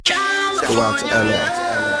go out to LA.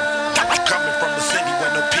 Coming from the city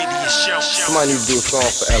where no pity is shown. Somebody need to do a song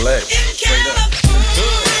for LA. Straight up.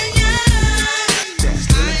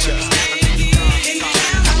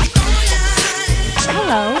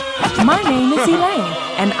 Hello, my name is Elaine,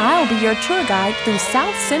 and I'll be your tour guide through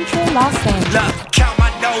South Central Los Angeles. Look, count my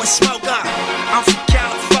dough and smoke up. I'm from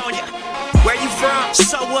California. Where you from?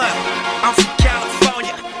 So what? I'm from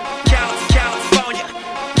California. California.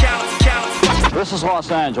 This is Los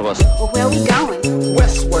Angeles. Well, where we going?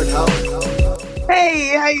 Westward, ho.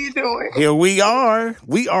 Hey, how you doing? Here we are.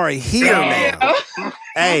 We are here now.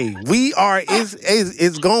 Hey, we are.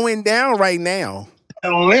 It's going down right now.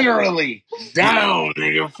 Literally down,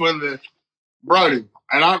 nigga, for the Brody.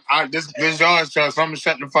 And this y'all's show, so I'm gonna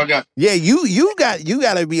shut the fuck up. Yeah, you got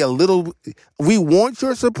to be a little. We want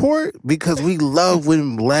your support because we love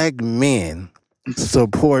when black men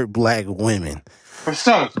support black women. For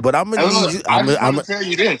sure. But I'm gonna need you. I'm gonna tell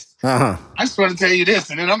you this. I just want to tell you this,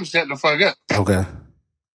 and then I'm gonna shut the fuck up. Okay.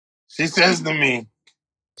 She says to me,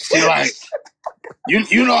 she like,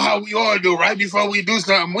 you know how we all do, right? Before we do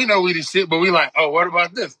something, we know we the shit, but we like, oh, what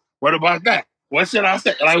about this? What about that? What should I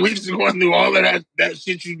say? Like, we just going through all of that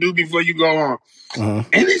shit you do before you go on. And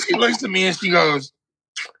then she looks at me and she goes,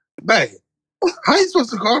 babe, how you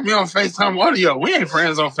supposed to call me on FaceTime audio? We ain't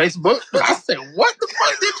friends on Facebook. I said, what the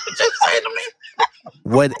fuck did you just say to me?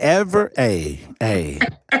 Whatever,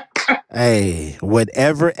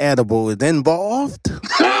 whatever edible is involved.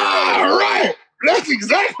 Right. That's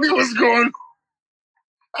exactly what's going on.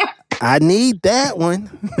 I need that one.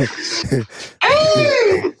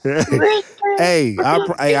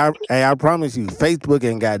 I promise you, Facebook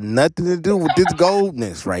ain't got nothing to do with this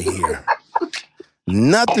goldness right here.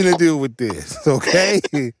 Nothing to do with this, okay?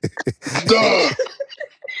 Duh.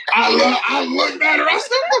 I looked at her. I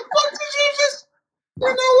said, what the fuck did you just... You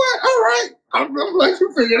know what? All right. I'm going to let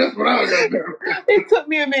you figure this one out. It took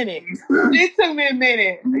me a minute.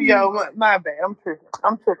 Yo, my bad. I'm tripping.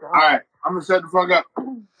 All right. I'm going to shut the fuck up.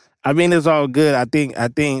 I mean, it's all good. I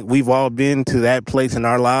think we've all been to that place in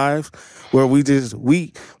our lives where we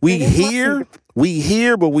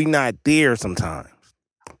hear, but we not there sometimes.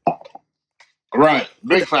 Right.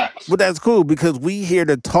 Big facts. But that's cool because we here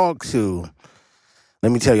to talk to.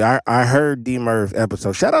 Let me tell you, I heard D Murph's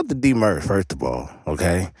episode. Shout out to D Murph, first of all,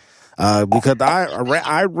 okay? Because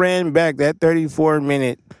I ran back that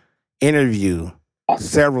 34-minute interview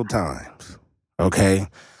several times, okay?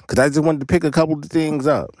 Because I just wanted to pick a couple of things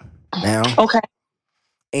up now. Okay.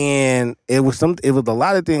 And it was a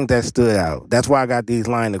lot of things that stood out. That's why I got these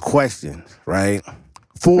line of questions, right?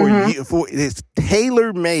 For you, it's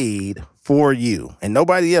tailor-made for you. And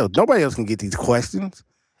nobody else can get these questions.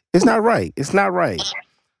 It's not right.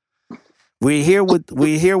 We're here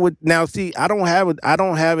with now. See, I don't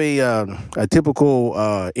have a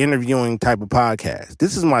typical interviewing type of podcast.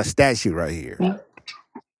 This is my statute right here.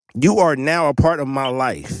 You are now a part of my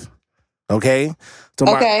life. Okay? So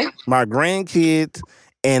my grandkids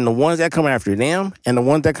and the ones that come after them and the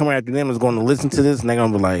ones that come after them is going to listen to this and they're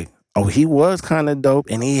going to be like, oh, he was kind of dope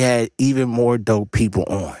and he had even more dope people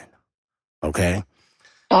on. Okay?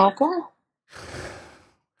 Okay.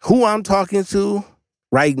 Who I'm talking to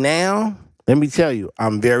right now, let me tell you,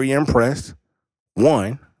 I'm very impressed.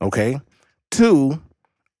 1, okay? 2,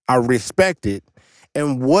 I respect it.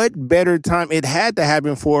 And what better time? It had to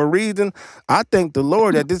happen for a reason. I thank the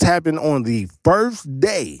Lord that this happened on the first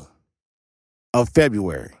day of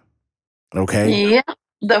February. Okay? Yeah,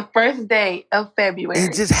 the first day of February.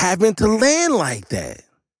 It just happened to land like that.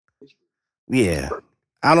 Yeah.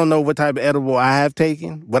 I don't know what type of edible I have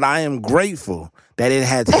taken, but I am grateful that it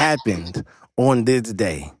has happened on this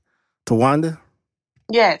day. Tawanda?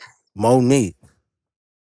 Yes. Monique.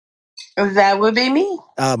 That would be me.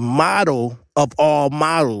 A model of all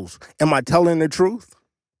models. Am I telling the truth?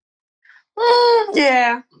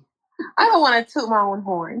 Yeah. I don't want to toot my own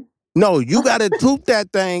horn. No, you got to toot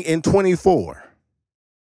that thing in 24.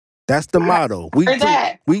 That's the motto.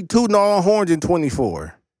 We tooting all horns in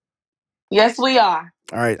 24. Yes, we are.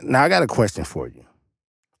 All right. Now, I got a question for you.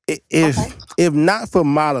 If not for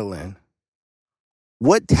modeling,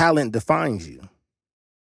 what talent defines you?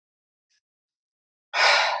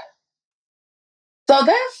 So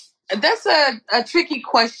that's a tricky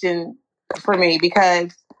question for me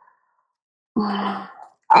because all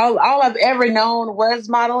I've ever known was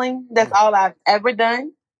modeling. That's all I've ever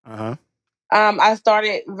done. Uh-huh. I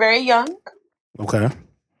started very young. Okay.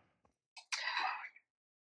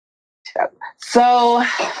 So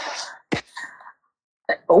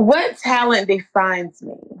what talent defines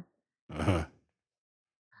me? Uh-huh.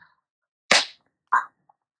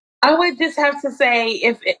 I would just have to say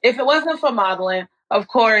if it wasn't for modeling, of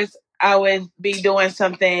course, I would be doing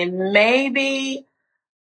something. Maybe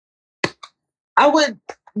I would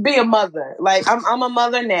be a mother. Like I'm a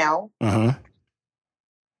mother now. Mm-hmm.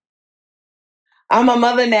 I'm a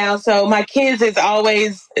mother now, so my kids is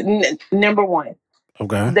always number one.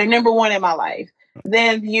 Okay. They're number one in my life.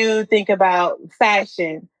 Then you think about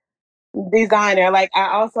fashion, designer. Like I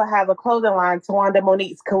also have a clothing line, Tawanda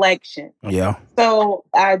Monique's collection. Yeah. So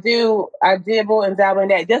I dibble and dabble in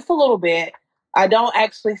that just a little bit. I don't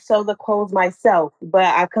actually sew the clothes myself, but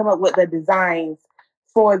I come up with the designs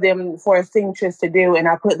for them for a seamstress to do, and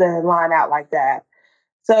I put the line out like that.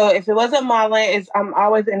 So if it wasn't modeling, I'm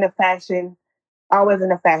always in the fashion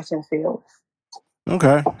field.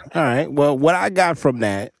 Okay. All right. Well, what I got from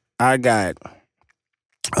that, I got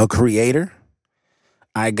a creator,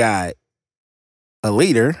 I got a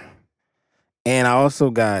leader, and I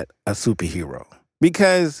also got a superhero.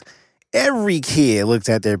 Because every kid looks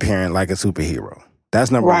at their parent like a superhero.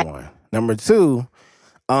 That's number Right. one. Number two,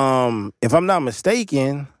 if I'm not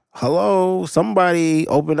mistaken, hello, somebody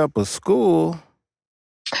opened up a school.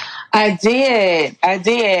 I did. I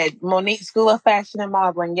did. Monique School of Fashion and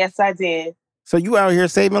Modeling. Yes, I did. So you out here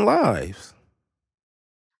saving lives.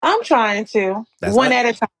 I'm trying to, That's one at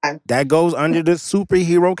a time. that goes under the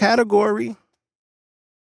superhero category.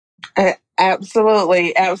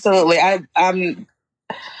 Absolutely, absolutely. I'm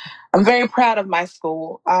very proud of my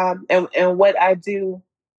school, and what I do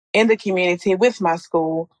in the community with my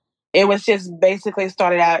school. It was just basically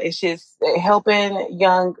started out. It's just helping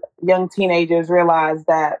young teenagers realize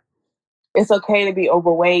that it's okay to be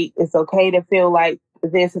overweight. It's okay to feel like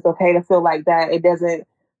this. It's okay to feel like that. It doesn't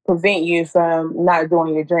prevent you from not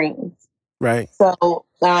doing your dreams. Right. So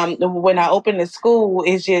when I opened the school,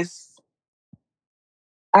 it's just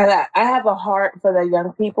I have a heart for the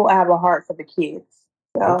young people. I have a heart for the kids.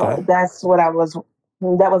 So Okay.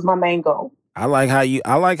 that was my main goal. I like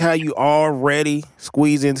how you already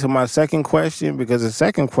squeeze into my second question, because the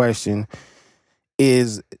second question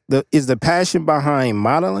is the passion behind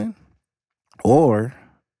modeling, or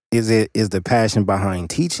is the passion behind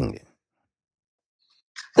teaching it?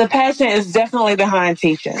 The passion is definitely behind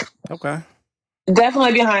teaching. Okay.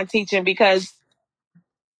 Definitely behind teaching because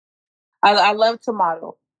I love to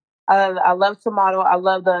model. I love to model. I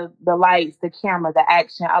love the lights, the camera, the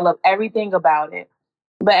action. I love everything about it.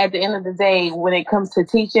 But at the end of the day, when it comes to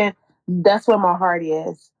teaching, that's where my heart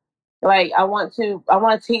is. Like I want to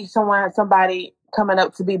teach somebody coming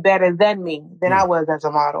up to be better than me than I Mm. was as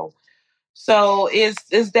a model. So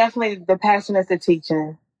it's definitely the passion is the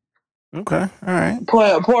teaching. Okay. All right.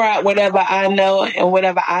 Pour out whatever I know and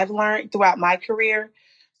whatever I've learned throughout my career,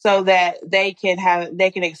 so that they can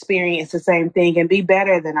experience the same thing and be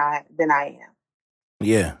better than I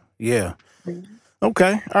Yeah. Yeah. am.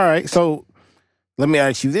 Okay. All right. So let me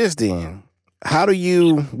ask you this then. How do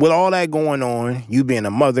you, with all that going on, you being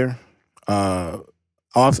a mother, uh,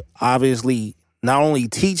 obviously not only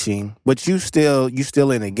teaching, but you still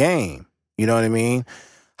in the game. You know what I mean?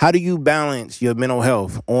 How do you balance your mental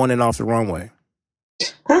health on and off the runway?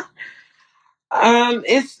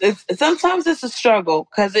 It's sometimes it's a struggle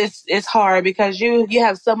because it's hard because you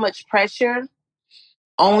have so much pressure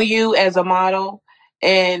on you as a model,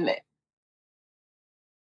 and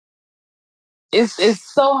it's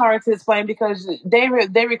so hard to explain because they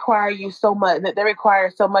require you so much. They require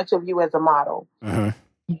so much of you as a model.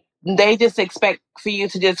 Mm-hmm. They just expect for you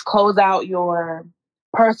to just close out your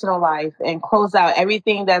personal life and close out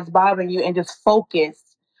everything that's bothering you and just focus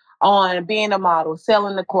on being a model,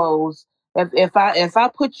 selling the clothes. If I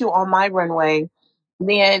put you on my runway,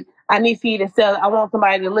 then I need for you to sell. I want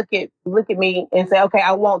somebody to look at me and say, okay,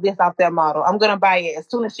 I want this off that model. I'm gonna buy it as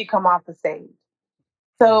soon as she come off the stage.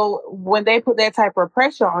 So when they put that type of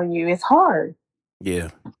pressure on you, it's hard. Yeah.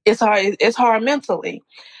 It's hard. It's hard mentally.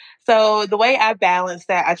 So the way I balance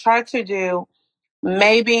that, I try to do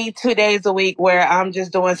maybe 2 days a week where I'm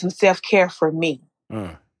just doing some self care for me.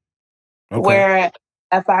 Mm. Okay. Where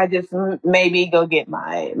if I just maybe go get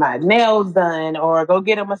my nails done or go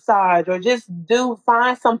get a massage or just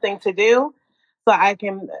find something to do so I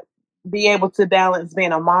can be able to balance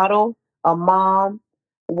being a model, a mom,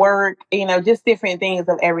 work, just different things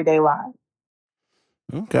of everyday life.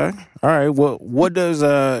 Okay. All right. Well, what does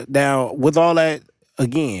now with all that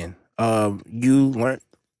again? You learn.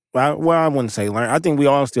 Well, I wouldn't say learn. I think we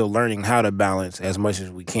all still learning how to balance as much as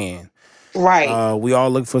we can. Right. We all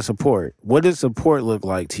look for support. What does support look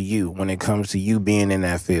like to you when it comes to you being in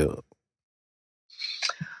that field?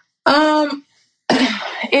 Um,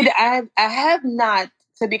 I have not,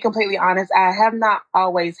 to be completely honest, I have not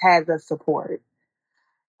always had the support.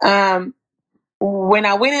 Um, when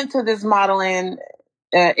I went into this modeling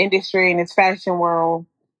industry and this fashion world,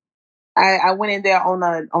 I went in there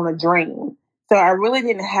on a dream. So I really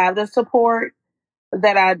didn't have the support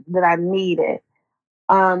that I needed.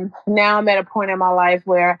 Now I'm at a point in my life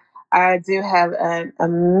where I do have an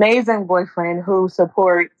amazing boyfriend who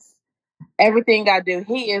supports everything I do.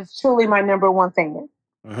 He is truly my number one fan.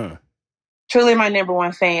 Mm-hmm. Truly my number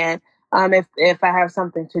one fan. If I have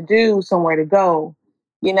something to do, somewhere to go,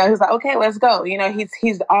 he's like, okay, let's go.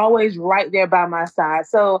 He's always right there by my side.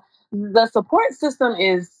 So the support system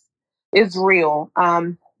is real.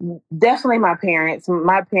 Definitely my parents.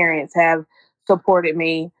 My parents have supported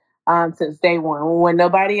me since day one. When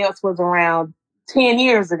nobody else was around 10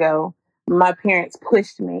 years ago, my parents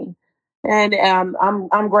pushed me, and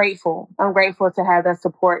I'm grateful. I'm grateful to have the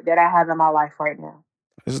support that I have in my life right now.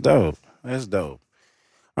 That's dope. That's dope.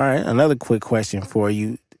 All right, another quick question for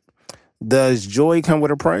you. Does joy come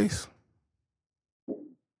with a price?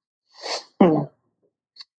 Hmm.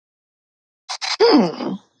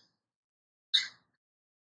 Hmm.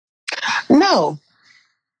 No,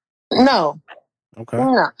 no, Okay.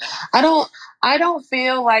 no. I don't. I don't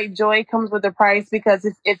feel like joy comes with a price because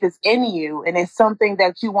if it's in you and it's something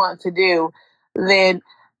that you want to do, then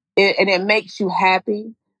it makes you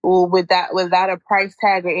happy. Well, without a price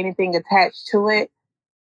tag or anything attached to it,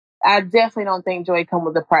 I definitely don't think joy comes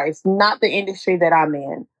with a price. Not the industry that I'm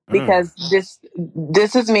in, Mm. because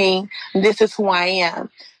this is me. This is who I am.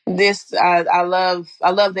 I love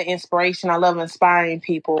the inspiration. I love inspiring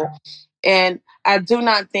people, and I do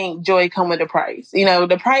not think joy come with a price.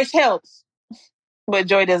 The price helps, but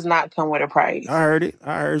joy does not come with a I price. heard it.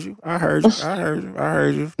 I heard you. I heard you. I heard you. I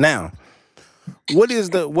heard you. Now, what is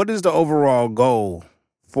the overall goal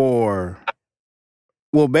for?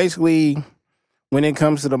 Well, basically, when it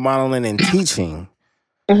comes to the modeling and teaching,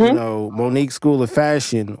 Hmm. Monique School of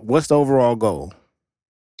Fashion, what's the overall goal?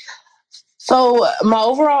 So my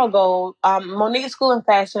overall goal, Monique School in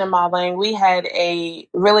Fashion and Modeling, we had a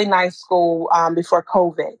really nice school before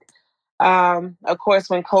COVID. Of course,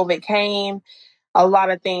 when COVID came, a lot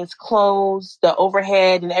of things closed, the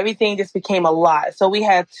overhead and everything just became a lot. So we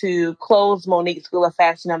had to close Monique School of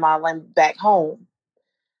Fashion and Modeling back home.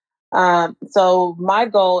 So my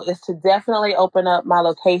goal is to definitely open up my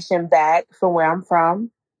location back from where I'm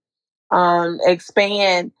from,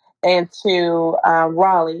 expand into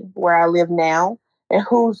Raleigh, where I live now. And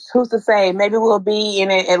who's to say? Maybe we'll be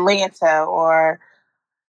in Atlanta or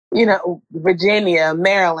Virginia,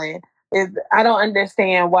 Maryland. I don't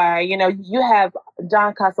understand why. You have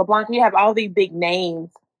John Casablanca, you have all these big names,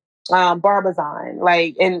 Barbizon,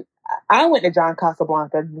 and I went to John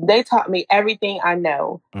Casablanca. They taught me everything I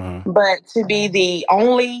know. Mm-hmm. But to be the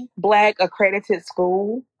only Black accredited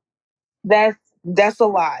school, that's a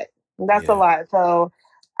lot. That's a Yeah. lot. So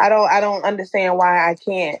I don't understand why I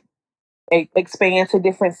can't expand to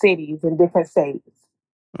different cities and different states.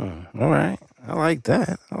 All right. I like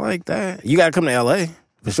that. I like that. You got to come to LA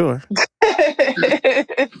for sure.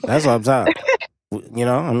 That's what I'm talking. I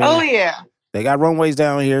Oh mean, yeah. they got runways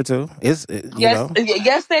down here too. Yes,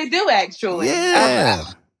 yes, they do actually. Yeah.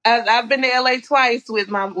 I've been to LA twice with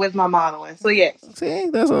my modeling. So yes. See,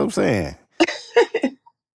 that's what I'm saying.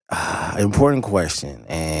 Important question,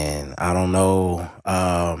 and I don't know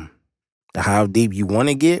how deep you want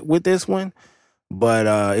to get with this one, but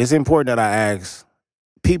it's important that I ask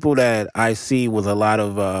people that I see with a lot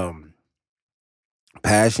of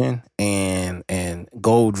passion and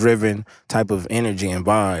goal driven type of energy and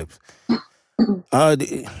vibes.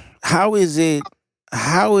 How is it?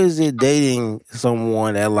 How is it dating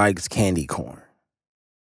someone that likes candy corn?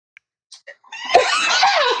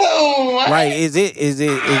 What? Like, is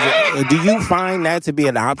it? Do you find that to be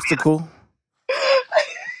an obstacle?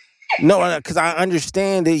 No, because I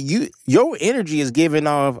understand that your energy is giving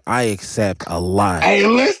off. I accept a lot. Hey,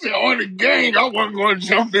 listen, on the gang, I wasn't going to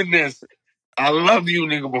jump in this. I love you,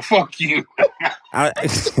 nigga, but fuck you. I,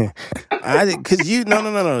 because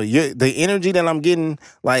no. The energy that I'm getting,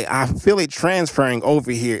 like I feel it transferring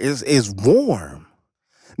over here. Is warm.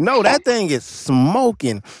 No, that thing is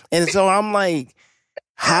smoking, and so I'm like,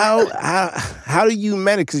 how do you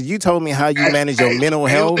manage? Because you told me how you manage your mental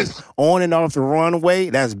health Listen. on and off the runway.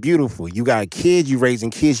 That's beautiful. You got kids, you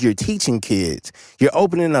raising kids, you're teaching kids, you're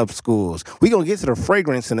opening up schools. We're gonna get to the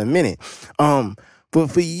fragrance in a minute. But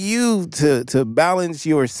for you to balance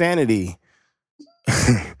your sanity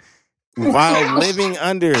while living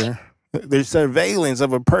under the surveillance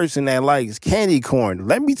of a person that likes candy corn,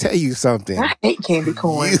 let me tell you something. I hate candy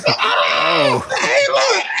corn. You, oh, Hey,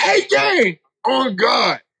 look. Hey, gang. On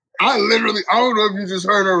God. I don't know if you just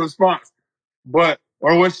heard her response, or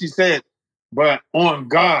what she said, but on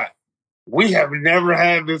God, we have never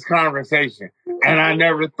had this conversation. And I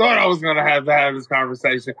never thought I was going to have this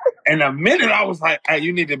conversation. And the minute I was like, hey,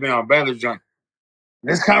 you need to be on Bella's joint.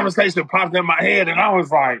 This conversation popped in my head, and I was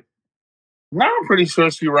like, no, I'm pretty sure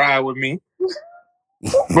she ride with me.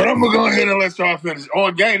 But I'm going to go ahead and let y'all finish. Oh,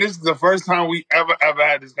 again, this is the first time we ever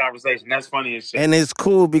had this conversation. That's funny as shit. And it's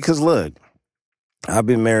cool because, look, I've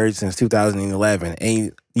been married since 2011.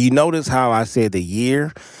 And you notice how I said the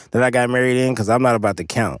year that I got married in? Because I'm not about to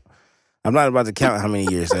count. I'm not about to count how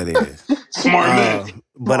many years that is. Smart man.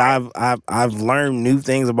 But I've learned new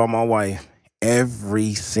things about my wife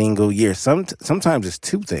every single year. Sometimes it's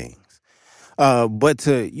two things. But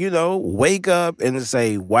to, wake up and to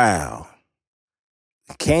say, wow,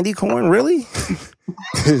 candy corn, really?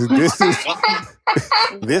 this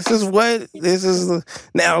is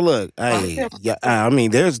now look, I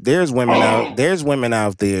mean there's women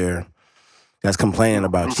out there that's complaining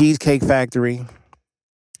about Cheesecake Factory,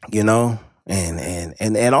 and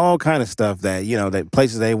all kind of stuff that that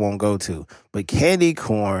places they won't go to. But candy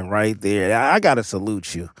corn right there, I gotta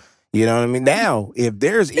salute you. You know what I mean? Now, if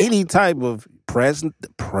there's any type of press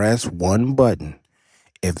one button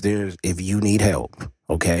if you need help,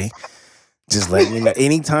 okay? Just let me know.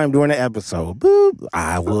 Anytime during the episode, boop,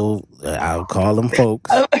 I'll call them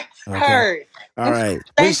folks. Okay? Heard. All right.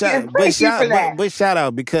 Thank you for that. But shout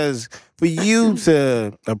out, because for you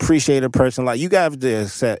to appreciate a person, like you have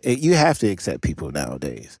to accept people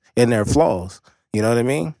nowadays and their flaws. You know what I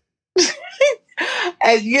mean?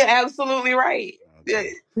 And you're absolutely right.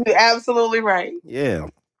 You're absolutely right. Yeah.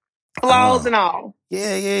 Flaws and all.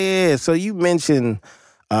 Yeah. So you mentioned,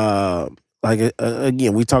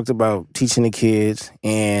 again, we talked about teaching the kids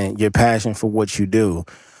and your passion for what you do.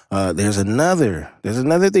 There's another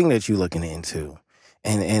thing that you're looking into,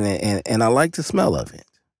 and I like the smell of it,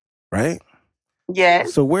 right?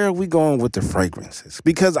 Yes. So where are we going with the fragrances?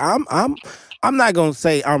 Because I'm not gonna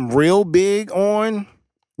say I'm real big on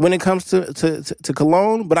when it comes to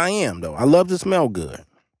cologne, but I am though. I love to smell good.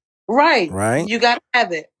 Right. You gotta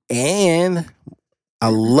have it. And I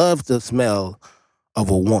love the smell of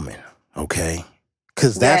a woman. Okay.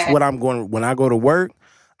 Because that's what I'm going, when I go to work,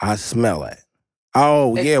 I smell it.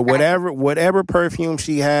 Oh, yeah, whatever perfume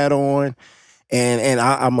she had on. And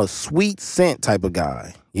I'm a sweet scent type of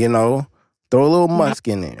guy, Throw a little musk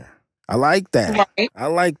in there. I like that. Right. I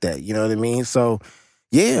like that. You know what I mean? So,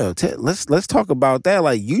 yeah, let's talk about that.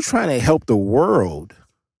 Like, you trying to help the world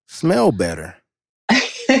smell better.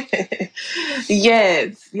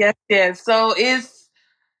 Yes. So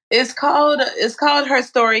it's called Her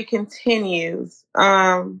Story Continues.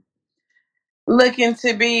 Looking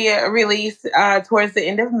to be released towards the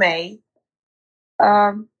end of May.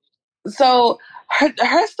 So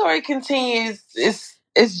her story continues. It's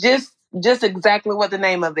just exactly what the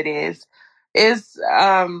name of it is. It's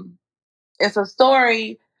a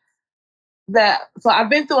story so I've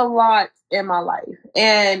been through a lot in my life,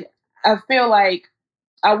 and I feel like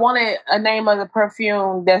I wanted a name of the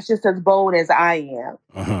perfume that's just as bold as I am.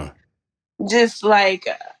 Uh-huh. Just like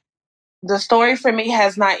the story for me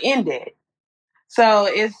has not ended. So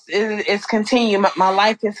it's continuing. My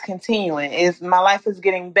life is continuing. My life is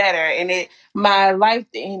getting better, and my life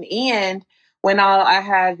didn't end when I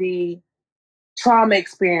had the trauma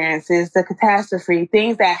experiences, the catastrophe,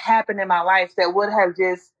 things that happened in my life that would have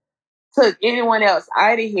just took anyone else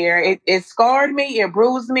out of here. It scarred me, it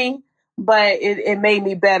bruised me, but it made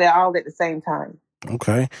me better all at the same time.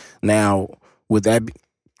 Okay. Now, with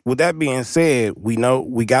that being said, we know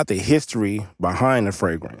we got the history behind the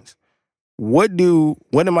fragrance. What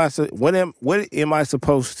am I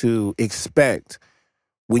supposed to expect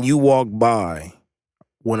when you walk by?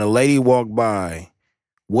 When a lady walk by,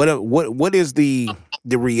 what is the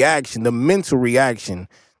reaction, the mental reaction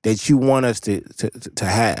that you want us to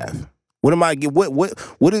have?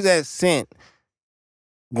 What is that scent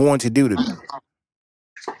going to do to me?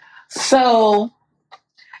 So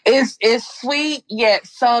it's sweet yet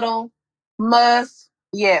subtle, musk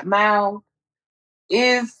yet mild.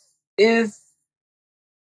 Is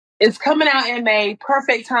It's coming out in May.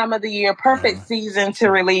 Perfect time of the year. Perfect season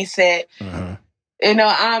to release it. Uh-huh.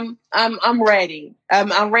 I'm ready.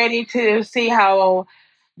 I'm ready to see how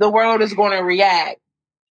the world is going to react.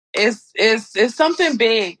 It's something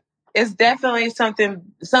big. It's definitely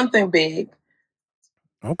something big.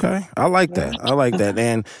 Okay, I like that.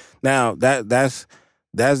 And now that's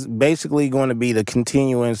basically going to be the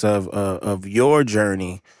continuance of your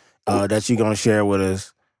journey that you're going to share with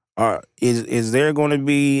us. Is there going to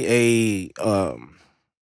be a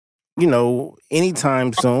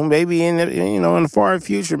anytime soon, maybe in the far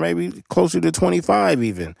future, maybe closer to 25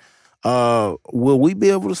 even, will we be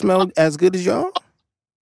able to smell as good as y'all?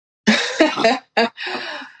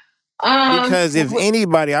 Because if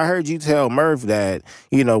anybody, I heard you tell Murph that,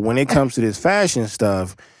 when it comes to this fashion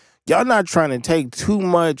stuff, y'all not trying to take too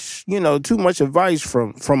much advice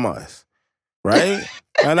from us, right?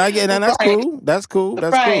 And that's Right. cool. That's cool.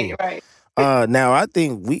 That's Right, cool. right. Now I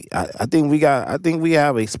think we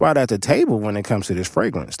have a spot at the table when it comes to this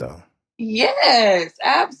fragrance though. Yes,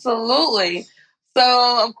 absolutely.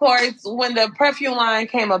 So, of course, when the perfume line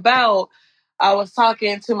came about, I was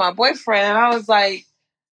talking to my boyfriend and I was like,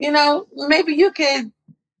 maybe you could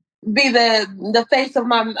be the face of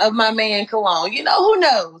my man cologne. Who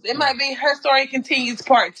knows? It might be Her Story Continues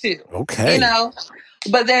Part 2. Okay.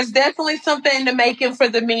 But there's definitely something in the making for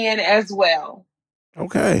the men as well.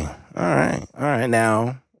 Okay. All right. All right.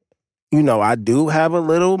 Now, I do have a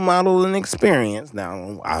little modeling experience.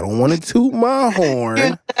 Now, I don't want to toot my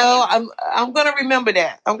horn. I'm gonna remember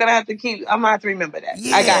that. I'm gonna have to remember that.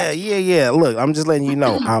 I got you. Yeah. Look, I'm just letting you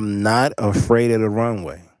know, I'm not afraid of the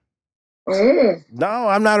runway. No,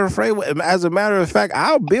 I'm not afraid. As a matter of fact,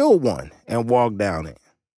 I'll build one and walk down it.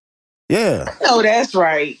 Yeah. Oh, that's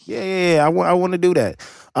right. Yeah. I want to do that.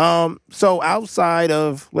 So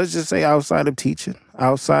let's just say outside of teaching,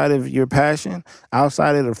 outside of your passion,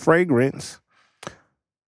 outside of the fragrance,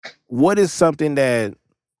 what is something that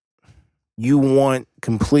you want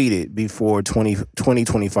completed before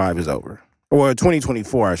 2025 is over? Or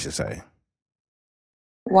 2024, I should say.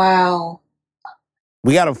 Wow.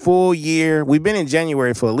 We got a full year. We've been in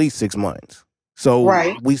January for at least 6 months. So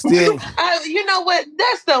right. we still... you know what?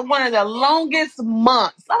 That's one of the longest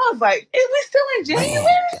months. I was like, is we still in January?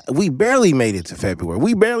 Man, we barely made it to February.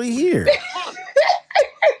 We barely here.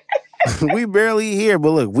 We barely here. But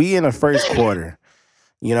look, we in the first quarter.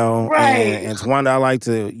 Right. And Tawanda, I like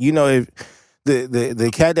to, if the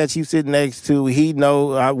cat that you sit next to, he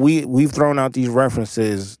know we've thrown out these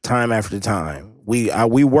references time after time.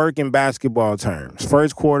 We work in basketball terms: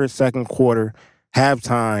 first quarter, second quarter,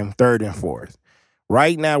 halftime, third and fourth.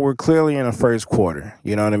 Right now, we're clearly in the first quarter.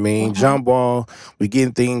 You know what I mean? Jump ball, we're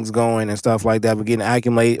getting things going and stuff like that. We're getting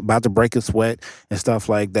accumulated, about to break a sweat and stuff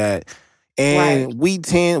like that. And we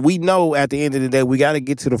know at the end of the day, we got to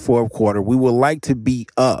get to the fourth quarter. We would like to be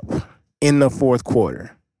up in the fourth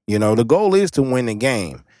quarter. The goal is to win the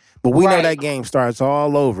game. But we know that game starts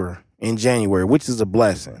all over in January, which is a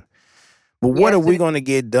blessing. But what are we going to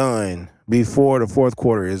get done before the fourth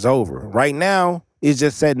quarter is over? Right now, it's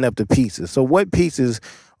just setting up the pieces. So what pieces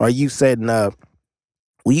are you setting up?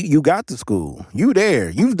 You got the school. You there.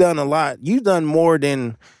 You've done a lot. You've done more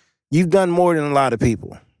than a lot of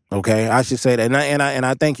people. Okay, I should say that, and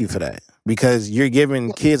I thank you for that, because you're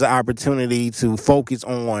giving kids an opportunity to focus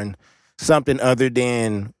on something other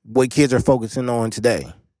than what kids are focusing on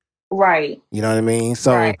today. Right. You know what I mean?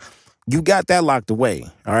 So you got that locked away.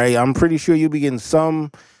 All right. I'm pretty sure you'll be getting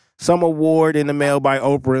some award in the mail by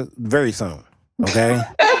Oprah very soon. Okay.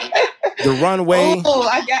 The runway. Oh,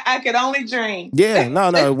 I could only dream. Yeah.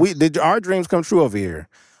 No. Our dreams come true over here.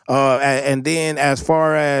 And then as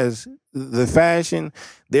far as the fashion,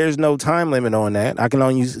 there's no time limit on that. I can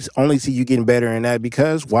only see you getting better in that,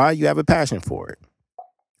 because why? You have a passion for it.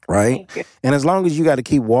 Right? And as long as you got to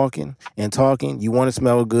keep walking and talking, you want to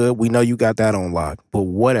smell good, we know you got that on lock. But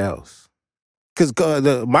what else? Because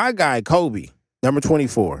my guy, Kobe, number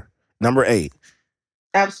 24, number 8.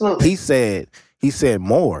 Absolutely. He said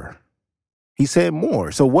more. He said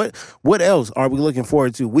more. So what else are we looking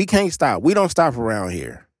forward to? We can't stop. We don't stop around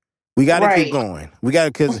here. We got to keep going. We got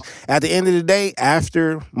to, because at the end of the day,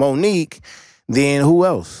 after Monique, then who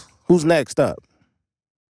else? Who's next up?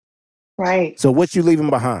 Right. So what you leaving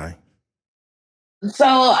behind?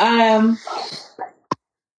 So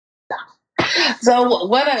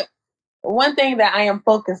one thing that I am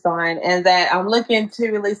focused on and that I'm looking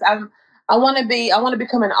to release, I want to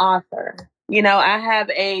become an author. I have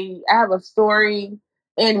a story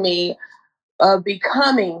in me of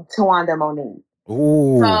becoming Tawanda Monique.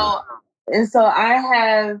 Ooh. So I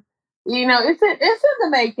have, it's in the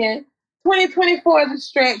making. 2024 is a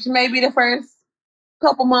stretch, maybe the first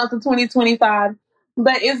couple months of 2025,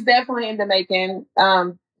 but it's definitely in the making.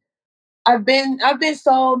 I've been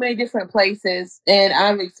so many different places, and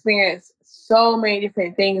I've experienced so many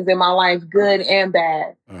different things in my life, good and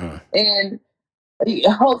bad. And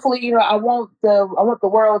hopefully, I want the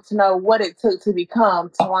world to know what it took to become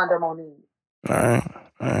Tawanda Monique. All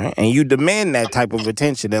right. And you demand that type of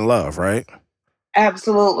attention and love, right?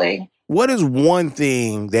 Absolutely. What is one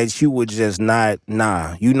thing that you would just you're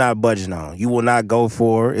not budging on? You will not go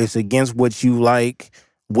for. It's against what you like,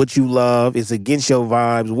 what you love. It's against your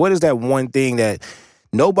vibes. What is that one thing that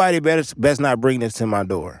nobody best not bring this to my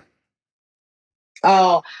door?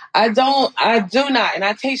 Oh, I don't. I do not, and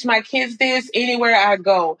I teach my kids this anywhere I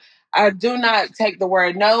go. I do not take the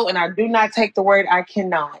word no, and I do not take the word I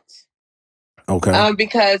cannot. Okay.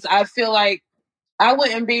 Because I feel like I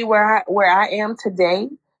wouldn't be where I am today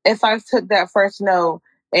if I took that first no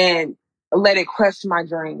and let it crush my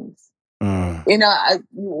dreams. Mm, You know,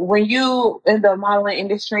 when you in the modeling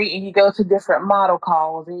industry and you go to different model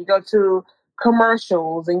calls and you go to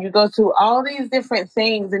commercials and you go to all these different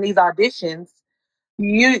things and these auditions,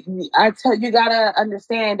 you gotta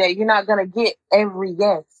understand that you're not gonna get every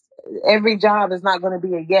yes. Every job is not gonna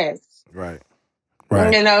be a yes. right.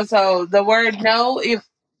 Right. You know, so the word no,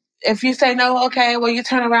 if you say no, okay, well you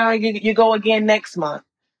turn around, you go again next month.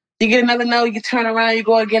 You get another no, you turn around, you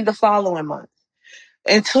go again the following month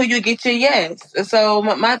until you get your yes. So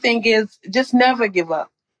my thing is just never give up.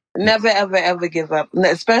 Never, ever, ever give up,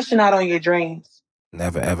 especially not on your dreams.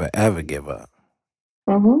 Never, ever, ever give up.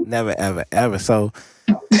 Mm-hmm. Never, ever, ever. So,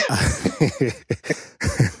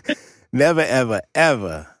 never, ever,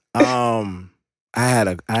 ever. I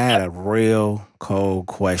had a real cold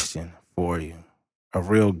question for you, a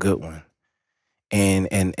real good one,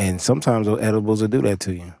 and sometimes those edibles will do that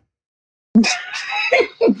to you.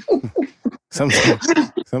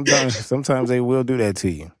 Sometimes, sometimes they will do that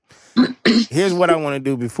to you. Here's what I want to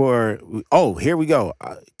do before. Here we go.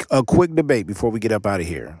 A quick debate before we get up out of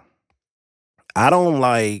here. I don't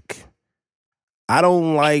like. I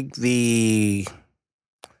don't like the.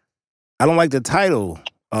 I don't like the title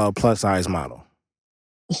plus size model.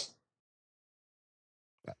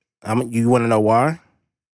 You want to know why?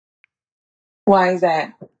 Why is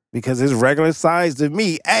that? Because it's regular size to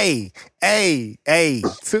me. Hey,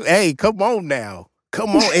 come on now.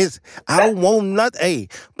 Come on. I don't want nothing. Hey,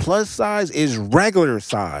 plus size is regular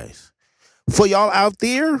size. For y'all out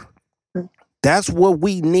there, that's what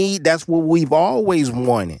we need. That's what we've always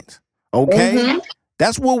wanted. Okay? Mm-hmm.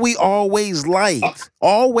 That's what we always liked.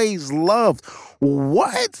 Always loved.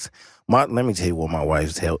 What? Let me tell you what my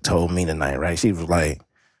wife told me tonight, right? She was like,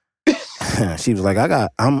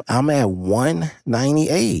 I'm at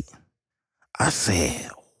 198. I said,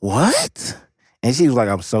 what? And she was like,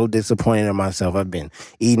 I'm so disappointed in myself. I've been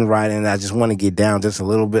eating right and I just want to get down just a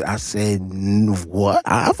little bit. I said, what?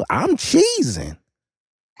 I'm cheesing.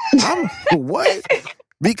 What?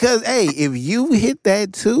 Because, hey, if you hit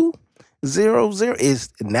that 2-0-0,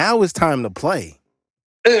 now it's time to play.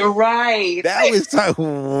 Right. Now it's time.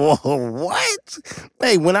 What?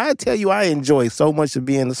 Hey, when I tell you I enjoy so much of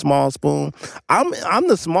being the small spoon, I'm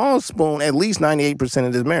the small spoon at least 98%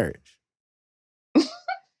 of this marriage.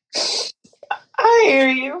 I hear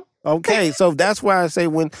you. Okay, so that's why I say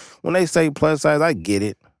when they say plus size, I get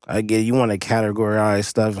it. You want to categorize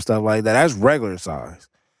stuff and stuff like that. That's regular size.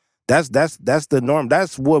 That's the norm.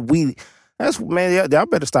 That's man. Y'all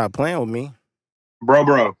better stop playing with me,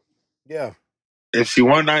 Bro. Yeah. If she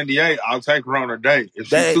 198, I'll take her on a date. If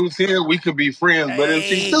she's 210, we could be friends. But if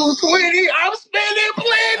she's 220, I'm spending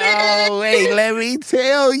plenty. Oh, hey, let me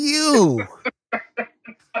tell you.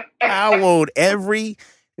 I want every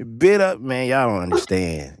bit up, man. Y'all don't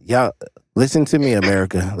understand. Y'all, listen to me,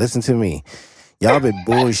 America. Listen to me. Y'all been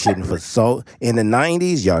bullshitting in the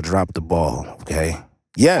 90s, y'all dropped the ball, okay?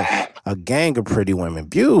 Yes, a gang of pretty women.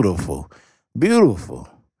 Beautiful. Beautiful.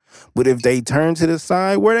 But if they turn to the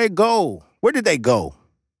side, where they go? Where did they go?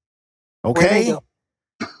 Okay?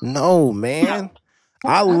 No, man.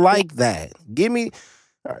 I like that. Give me...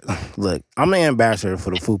 Look, I'm an ambassador for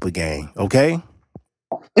the FUPA gang, okay?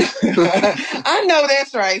 I know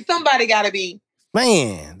that's right. Somebody got to be.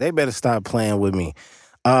 Man, they better stop playing with me.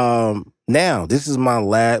 Now, this is my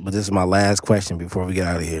last question before we get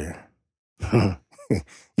out of here.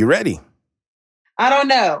 You ready? I don't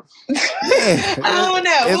know. Yeah. I don't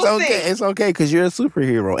know. It's We'll okay. see. It's okay because you're a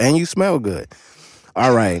superhero and you smell good.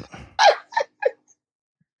 All right.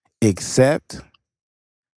 Accept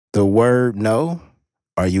the word no,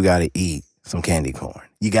 or you got to eat some candy corn.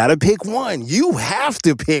 You got to pick one. You have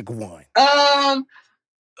to pick one. So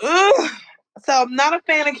I'm not a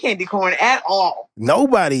fan of candy corn at all.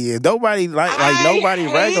 Nobody is. Nobody nobody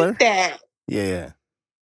hate regular. That. Yeah.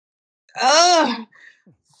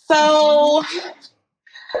 So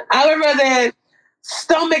I would rather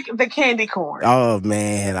stomach the candy corn. Oh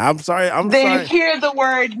man, I'm sorry. Then hear the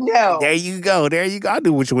word no. There you go. I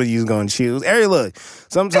knew which one you was gonna choose. Hey, look.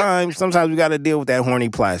 Sometimes we got to deal with that horny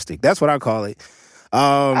plastic. That's what I call it. You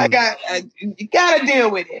got to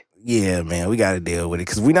deal with it. Yeah, man, we got to deal with it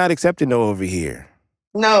because we're not accepting no over here.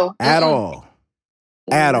 No, at all.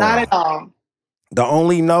 At all. Not at all. The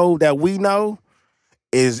only no that we know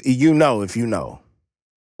is if you know.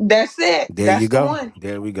 That's it. There That's you go. the one.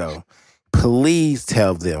 There we go. Please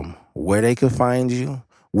tell them where they could find you,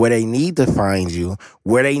 where they need to find you,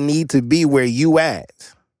 where they need to be where you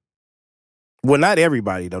at. Well, not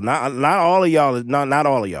everybody though. Not all of y'all. Not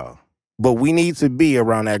all of y'all. But we need to be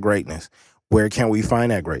around that greatness. Where can we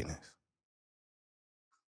find that greatness?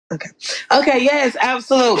 Okay, yes,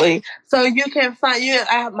 absolutely. So you can find you.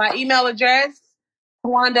 I have my email address,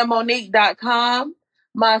 TawandaMonique.com.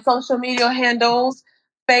 My social media handles,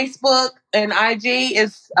 Facebook and IG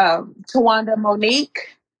is Tawanda Monique.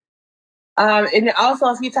 And also,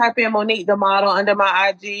 if you type in Monique the model under my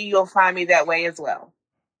IG, you'll find me that way as well.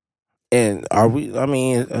 And are we? I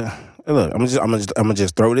mean, look, I'm gonna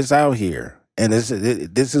just throw this out here, and this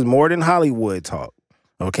is more than Hollywood talk,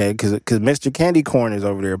 okay? Because Mr. Candy Corn is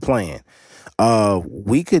over there playing.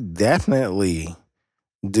 We could definitely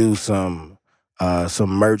do some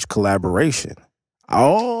merch collaboration.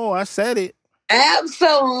 Oh, I said it. Absolutely.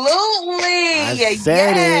 I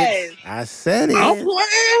said Yes. it. I said I'm it.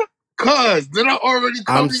 playing. Cuz, did I already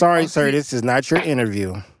come I'm to sorry, you? sir. This is not your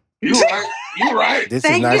interview. You right. You right. This is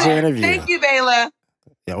Thank not you. your interview. Thank you, Bayla.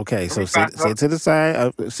 Yeah, okay, Let so me back sit up. to the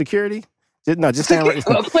side. Security? Just stand right.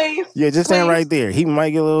 Please. Yeah, just stand Please. right there. He might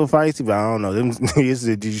get a little feisty, but I don't know. This is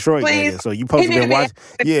a Detroit Please. nigga, so you supposed to been watching.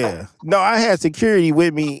 Yeah, no, I had security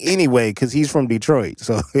with me anyway because he's from Detroit.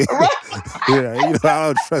 So yeah, I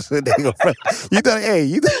don't trust that nigga. You thought, hey,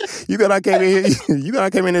 you thought I came in? You thought I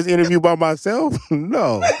came in this interview by myself?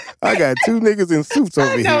 No, I got two niggas in suits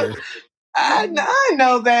over here. I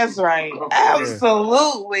know that's right.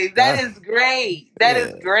 Absolutely. That is great. That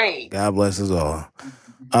is great. God bless us all.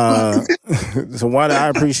 So Wanda, I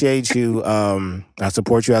appreciate you. I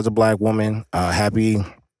support you as a black woman. Happy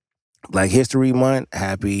Black History Month.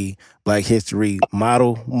 Happy Black History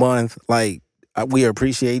Model Month. Like, we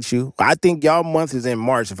appreciate you. I think y'all month is in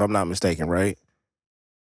March, if I'm not mistaken, right?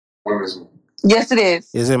 Yes, it is.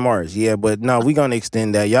 It's in March, yeah. But no, we're gonna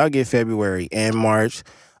extend that. Y'all get February and March.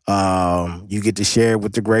 You get to share it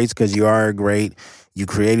with the greats because you are great. You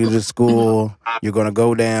created a school. You're gonna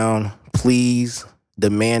go down. Please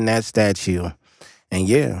demand that statue. And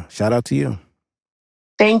yeah, shout out to you.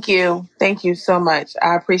 Thank you. Thank you so much.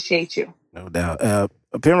 I appreciate you. No doubt.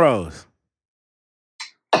 Penrose.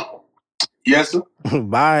 Yes, sir.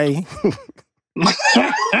 Bye.